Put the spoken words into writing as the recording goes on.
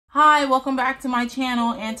Hi, welcome back to my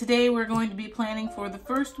channel, and today we're going to be planning for the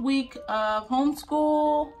first week of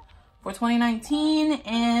homeschool for 2019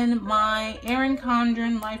 and my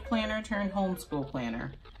erincondren life planner turned homeschool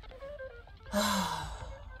planner.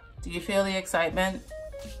 Do you feel the excitement?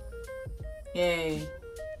 Yay.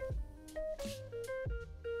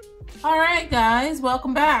 Alright guys,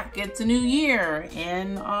 welcome back. It's a new year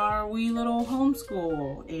in our wee little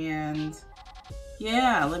homeschool, and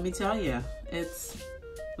yeah, let me tell you,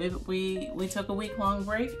 we took a week-long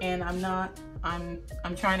break, and I'm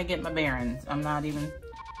trying to get my bearings.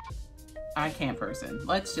 I can't person.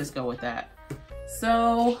 Let's just go with that.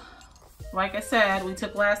 So, like I said, we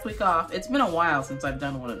took last week off. It's been a while since I've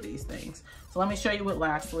done one of these things. So let me show you what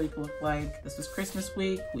last week looked like. This was Christmas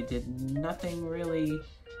week. We did nothing really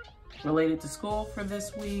related to school for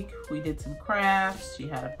this week. We did some crafts. She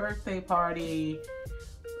had a birthday party.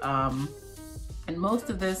 And most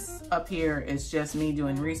of this up here is just me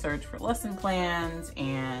doing research for lesson plans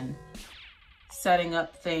and setting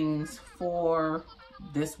up things for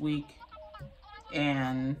this week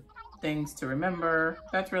and things to remember.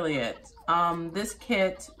 That's really it. This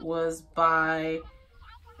kit was by,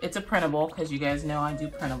 it's a printable, because you guys know I do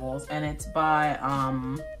printables, and it's by,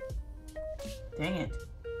 dang it,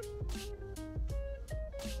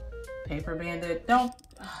 Paper Bandit.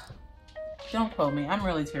 Don't quote me. I'm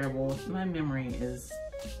really terrible. My memory is,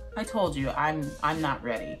 I told you, I'm not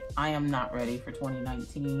ready. I am not ready for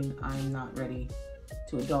 2019. I am not ready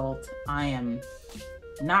to adult. I am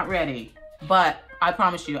not ready. But I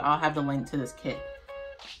promise you, I'll have the link to this kit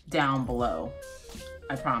down below.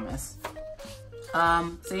 I promise.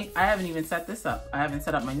 See, I haven't even set this up. I haven't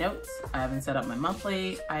set up my notes. I haven't set up my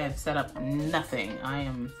monthly. I have set up nothing. I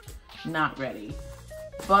am not ready.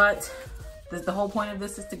 But the whole point of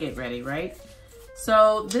this is to get ready, right?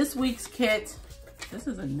 So this week's kit, this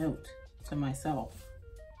is a note to myself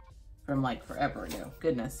from like forever ago.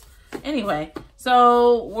 Goodness. Anyway,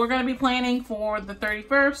 so we're going to be planning for the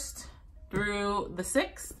 31st through the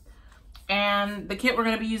 6th. And the kit we're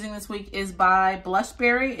going to be using this week is by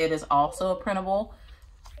Blushberry. It is also a printable.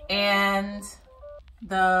 And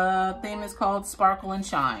the theme is called Sparkle and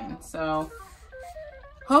Shine. So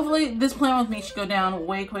hopefully this plan with me should go down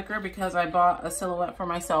way quicker, because I bought a silhouette for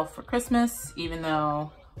myself for Christmas, even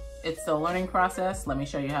though it's still a learning process. Let me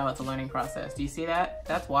show you how it's a learning process. Do you see that?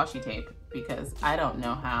 That's washi tape, because I don't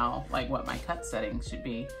know how, like, what my cut settings should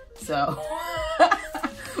be. So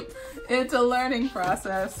it's a learning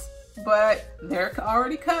process, but they're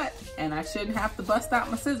already cut, and I shouldn't have to bust out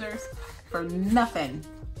my scissors for nothing.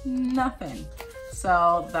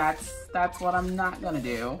 So that's what I'm not gonna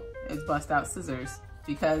do, is bust out scissors.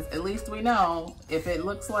 Because at least we know if it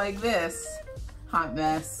looks like this, hot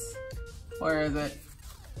mess, where is it?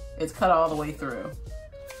 It's cut all the way through.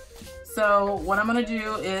 So what I'm gonna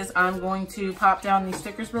do is I'm going to pop down these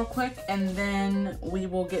stickers real quick, and then we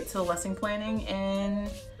will get to lesson planning and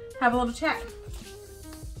have a little chat.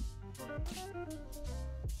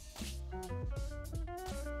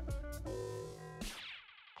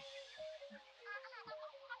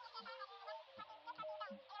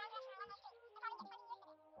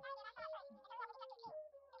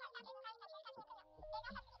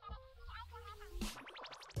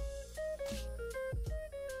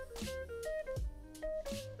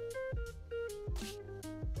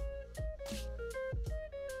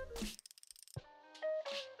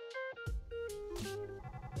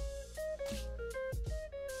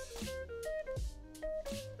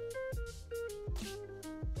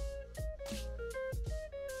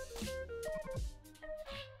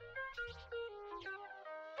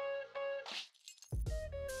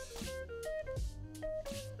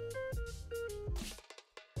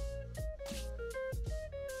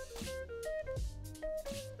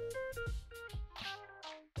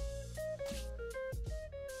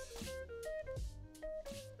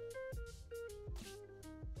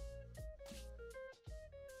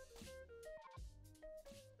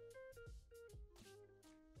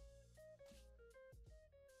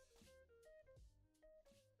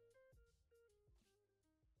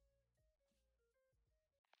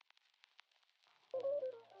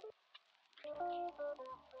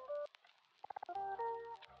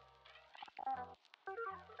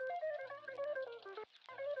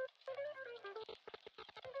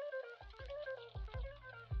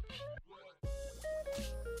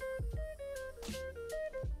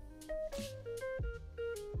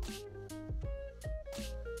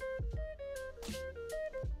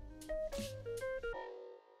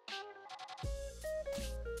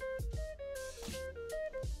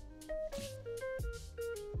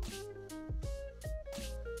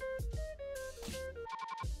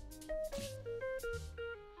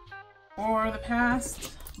 For the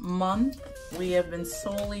past month, we have been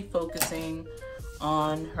solely focusing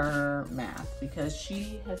on her math because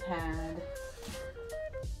she has had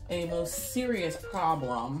a most serious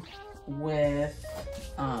problem with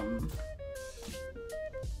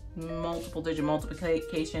multiple digit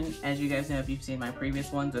multiplication. As you guys know, if you've seen my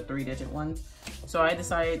previous ones, the 3-digit ones. So I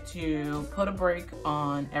decided to put a break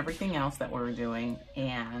on everything else that we were doing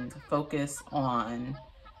and focus on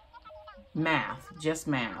math, just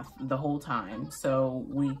math the whole time, so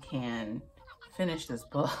we can finish this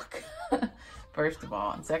book. First of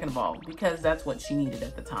all, and second of all, because that's what she needed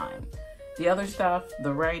at the time. The other stuff,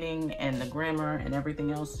 the writing and the grammar and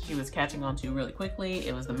everything else, she was catching on to really quickly.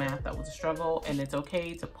 It was the math that was a struggle, and it's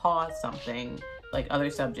okay to pause something like other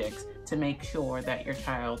subjects to make sure that your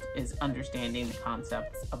child is understanding the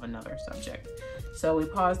concepts of another subject. So we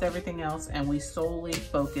paused everything else and we solely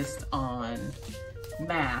focused on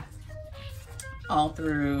math all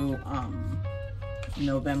through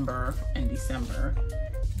November and December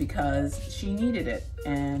because she needed it.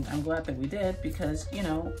 And I'm glad that we did because, you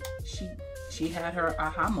know, she had her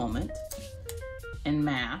aha moment in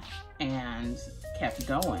math and kept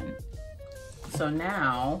going. So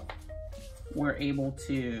now we're able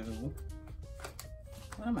to,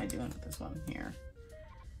 what am I doing with this one here?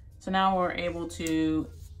 So now we're able to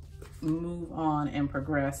move on and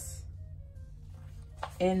progress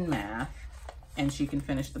in math, and she can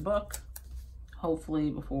finish the book hopefully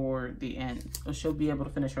before the end. Or she'll be able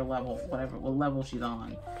to finish her level, whatever level she's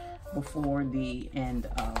on, before the end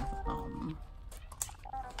of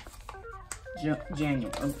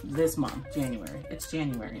January, this month, January. It's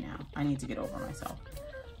January now. I need to get over myself.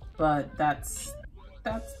 But that's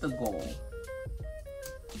the goal.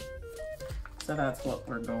 So that's what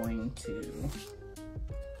we're going to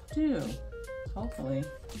do, hopefully.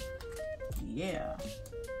 Yeah.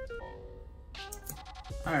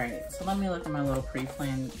 All right, so let me look at my little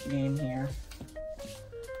pre-planned game here.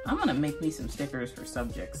 I'm gonna make me some stickers for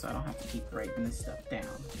subjects so I don't have to keep writing this stuff down,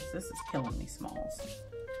 because this is killing me, Smalls.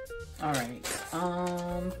 All right,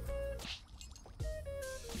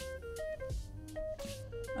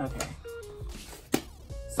 okay.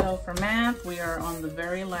 So for math, we are on the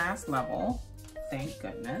very last level, thank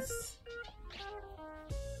goodness.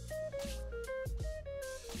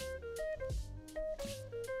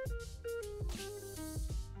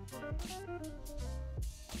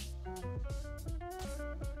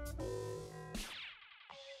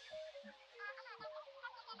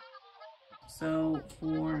 So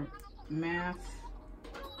for math,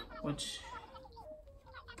 which,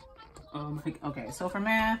 okay, so for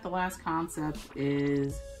math, the last concept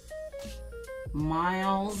is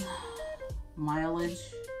mileage.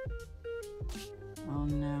 Oh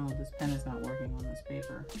no, this pen is not working on this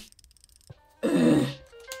paper. Can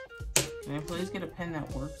I please get a pen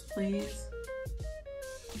that works, please?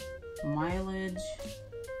 Mileage,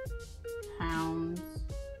 pounds,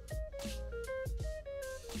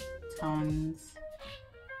 tons,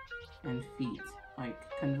 and feet.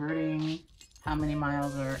 Like converting how many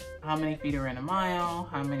feet are in a mile,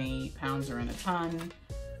 how many pounds are in a ton.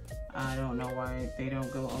 I don't know why they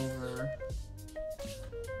don't go over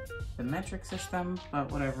the metric system,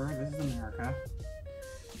 but whatever, this is America.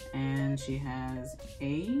 And she has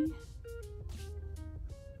A,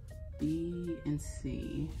 B, and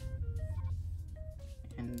C.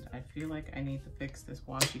 And I feel like I need to fix this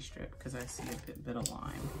washi strip because I see a bit of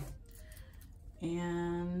line.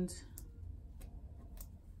 And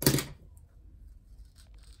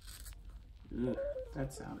ugh,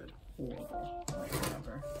 that sounded horrible. Like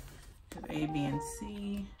whatever. A, B, and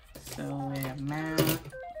C. So we have math.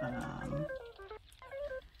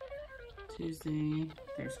 Tuesday.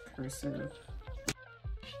 There's cursive.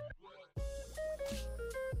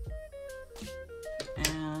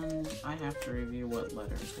 And I have to review what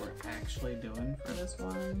letters we're actually doing for this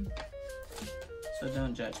one. So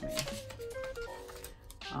don't judge me.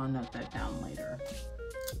 I'll note that down later.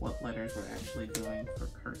 What letters we're actually doing for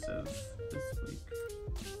cursive this week.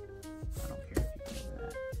 I don't care if you go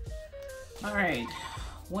over that. All right,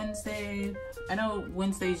 Wednesday. I know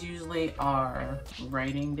Wednesdays usually are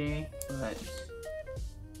writing day, but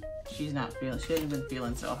she hasn't been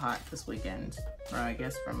feeling so hot this weekend, or I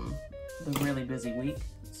guess from the really busy week.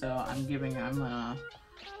 So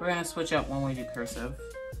we're gonna switch up when we do cursive.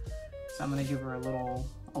 So I'm gonna give her a little,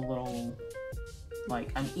 like,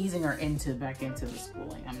 I'm easing her back into the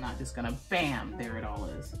schooling. I'm not just gonna, bam, there it all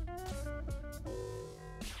is.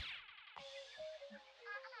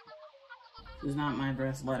 It's not my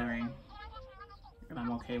best lettering, but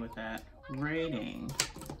I'm okay with that. Rating.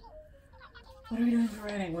 What are we doing for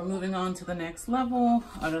writing? We're moving on to the next level,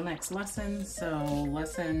 or the next lesson. So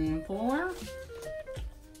lesson 4.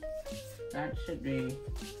 That should be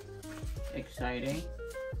exciting.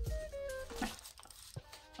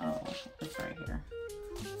 Oh, it's right here.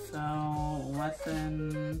 So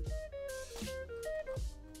lesson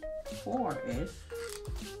 4-ish.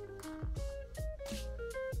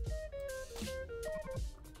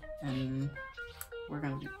 And we're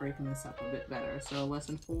going to be breaking this up a bit better. So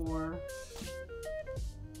lesson 4,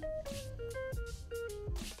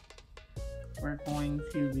 we're going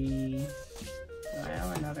to be, do I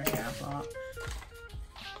have another half box?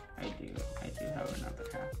 I do have another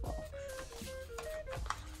half box.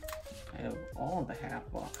 I have all the half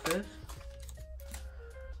boxes.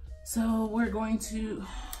 So we're going to,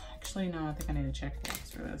 actually no, I think I need a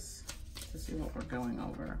checkbox for this to see what we're going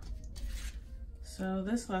over. So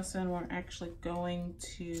this lesson, we're actually going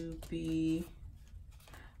to be,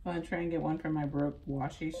 I'm gonna try and get one for my broke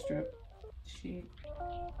washi strip sheet.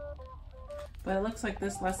 But it looks like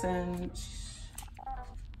this lesson,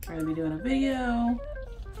 we're gonna be doing a video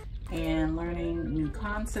and learning new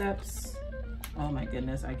concepts. Oh my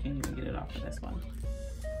goodness, I can't even get it off of this one.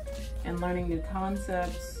 And learning new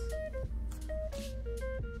concepts,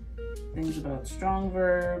 things about strong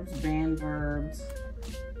verbs, band verbs,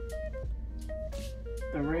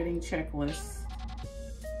 the writing checklist,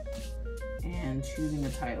 and choosing a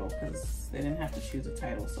title, because they didn't have to choose a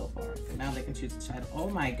title so far. But now they can choose a title. Oh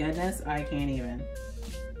my goodness, I can't even.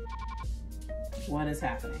 What is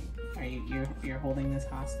happening? Are you're holding this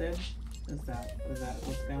hostage? Is that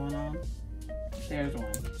what's going on? There's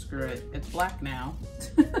one. Screw it. It's black now.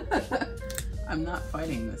 I'm not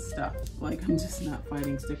fighting this stuff. Like, I'm just not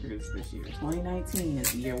fighting stickers this year. 2019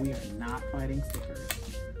 is the year we are not fighting stickers.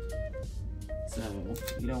 So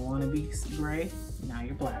you don't want to be gray, now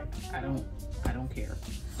you're black. I don't care.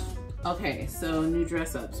 Okay, so new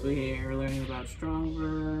dress ups. We are learning about strong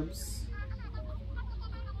verbs,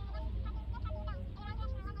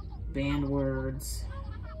 band words,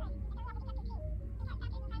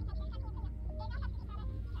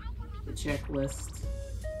 the checklist,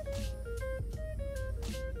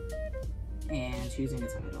 and choosing a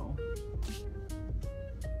title.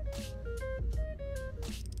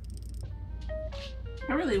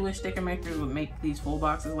 I really wish Sticker Makers would make these full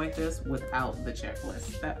boxes like this without the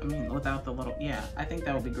checklist. Without the little, yeah, I think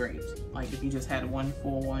that would be great. Like if you just had one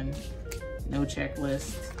full one, no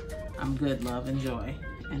checklist, I'm good, love, enjoy.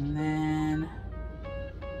 And then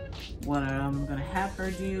what I'm gonna have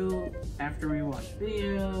her do after we watch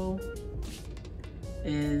video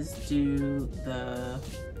is do the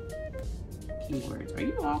keywords. Are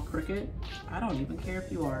you all crooked? I don't even care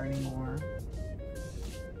if you are anymore.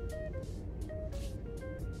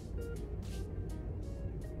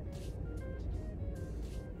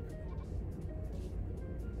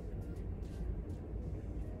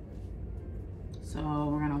 So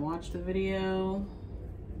we're gonna watch the video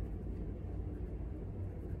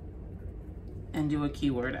and do a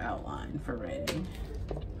keyword outline for writing,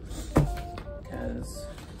 because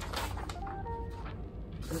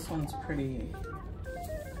this one's pretty,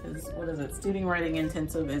 what is it? Student writing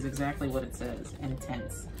intensive is exactly what it says,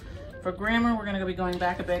 intense. For grammar, we're gonna be going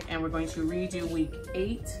back a bit and we're going to redo week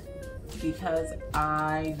 8 because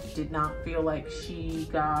I did not feel like she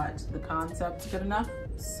got the concepts good enough.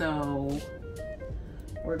 So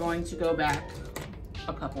we're going to go back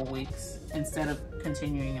a couple weeks instead of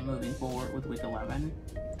continuing and moving forward with week 11.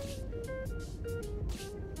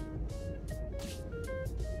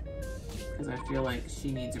 Because I feel like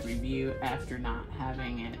she needs a review after not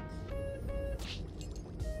having it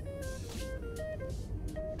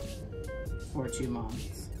for 2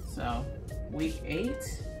 months. So week 8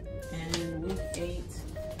 and week 8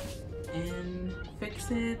 and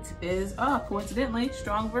fix it is, coincidentally,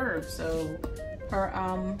 strong verbs. So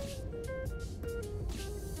her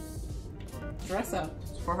dress up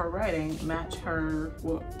for her writing match her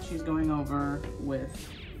what she's going over with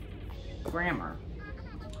grammar.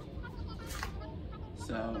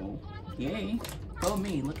 So yay, go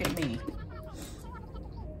me, look at me.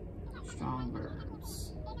 Strong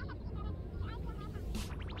verbs.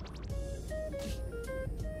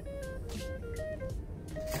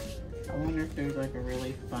 I wonder if there's like a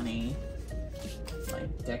really funny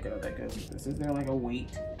like deco that goes with this. Is there like a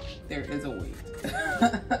weight? There is a weight.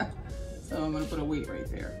 So I'm gonna put a weight right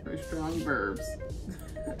there for strong verbs.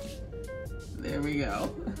 There we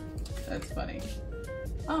go. That's funny.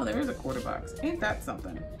 Oh, there is a quarter box. Ain't that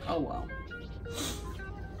something? Oh well.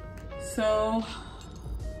 So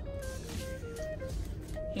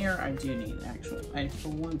here I do need for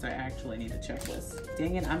once I actually need a checklist.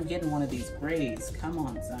 Dang it, I'm getting one of these grays. Come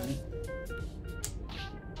on, son.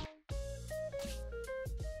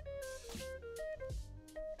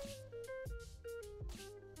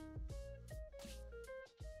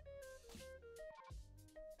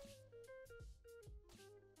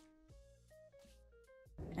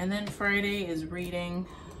 And then Friday is reading.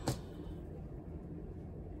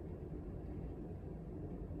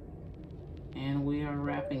 And we are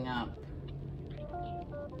wrapping up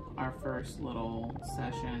our first little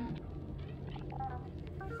session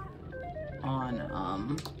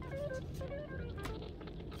on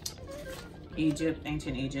Egypt,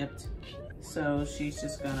 ancient Egypt. So she's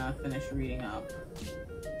just gonna finish reading up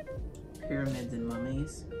Pyramids and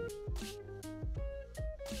Mummies.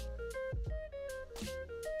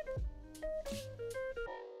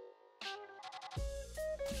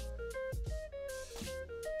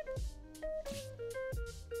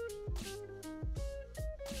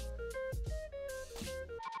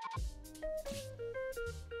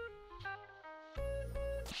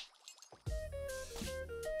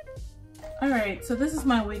 Alright, so this is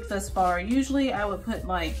my week thus far. Usually I would put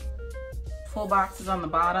like full boxes on the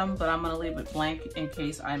bottom, but I'm gonna leave it blank in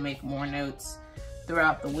case I make more notes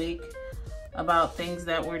throughout the week about things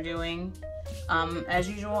that we're doing. As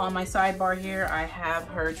usual, on my sidebar here, I have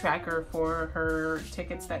her tracker for her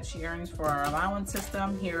tickets that she earns for our allowance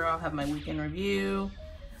system. Here I'll have my weekend review.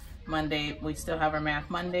 Monday, we still have our Math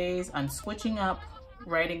Mondays. I'm switching up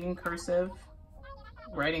writing in cursive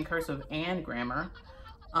and grammar.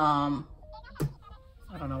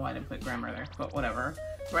 I don't know why I didn't put grammar there, but whatever.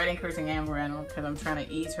 Writing, cursing, and grammar, because I'm trying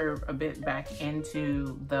to ease her a bit back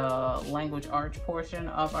into the language arts portion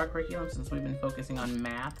of our curriculum since we've been focusing on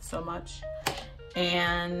math so much.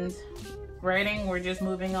 And writing, we're just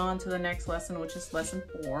moving on to the next lesson, which is lesson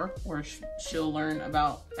 4, where she'll learn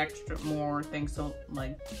about more things to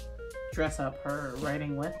like dress up her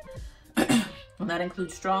writing with. And that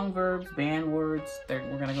includes strong verbs, banned words.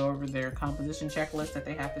 We're gonna go over their composition checklist that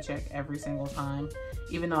they have to check every single time,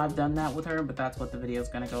 even though I've done that with her, but that's what the video is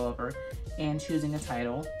gonna go over, and choosing a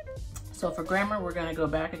title. So for grammar, we're gonna go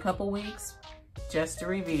back a couple weeks just to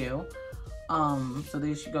review. So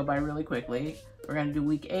these should go by really quickly. We're gonna do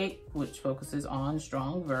week 8, which focuses on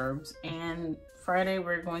strong verbs. And Friday,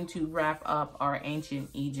 we're going to wrap up our ancient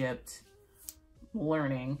Egypt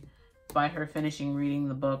learning by her finishing reading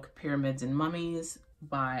the book Pyramids and Mummies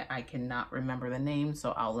by, I cannot remember the name,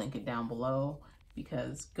 so I'll link it down below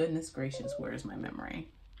because goodness gracious, where's my memory?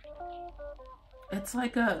 It's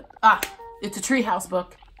like it's a treehouse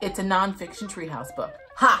book. It's a nonfiction treehouse book.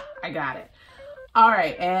 Ha, I got it. All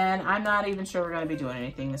right, and I'm not even sure we're gonna be doing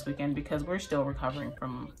anything this weekend because we're still recovering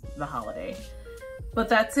from the holiday. But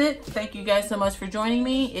that's it. Thank you guys so much for joining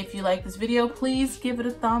me. If you like this video, please give it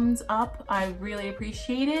a thumbs up. I really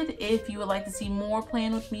appreciate it. If you would like to see more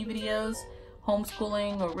Plan With Me videos,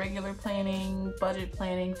 homeschooling or regular planning, budget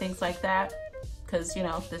planning, things like that, because you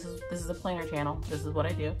know, this is a planner channel. This is what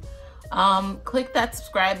I do. Click that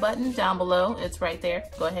subscribe button down below. It's right there.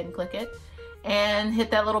 Go ahead and click it. And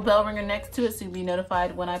hit that little bell ringer next to it so you'll be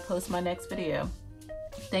notified when I post my next video.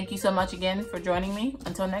 Thank you so much again for joining me.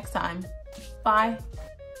 Until next time. Bye.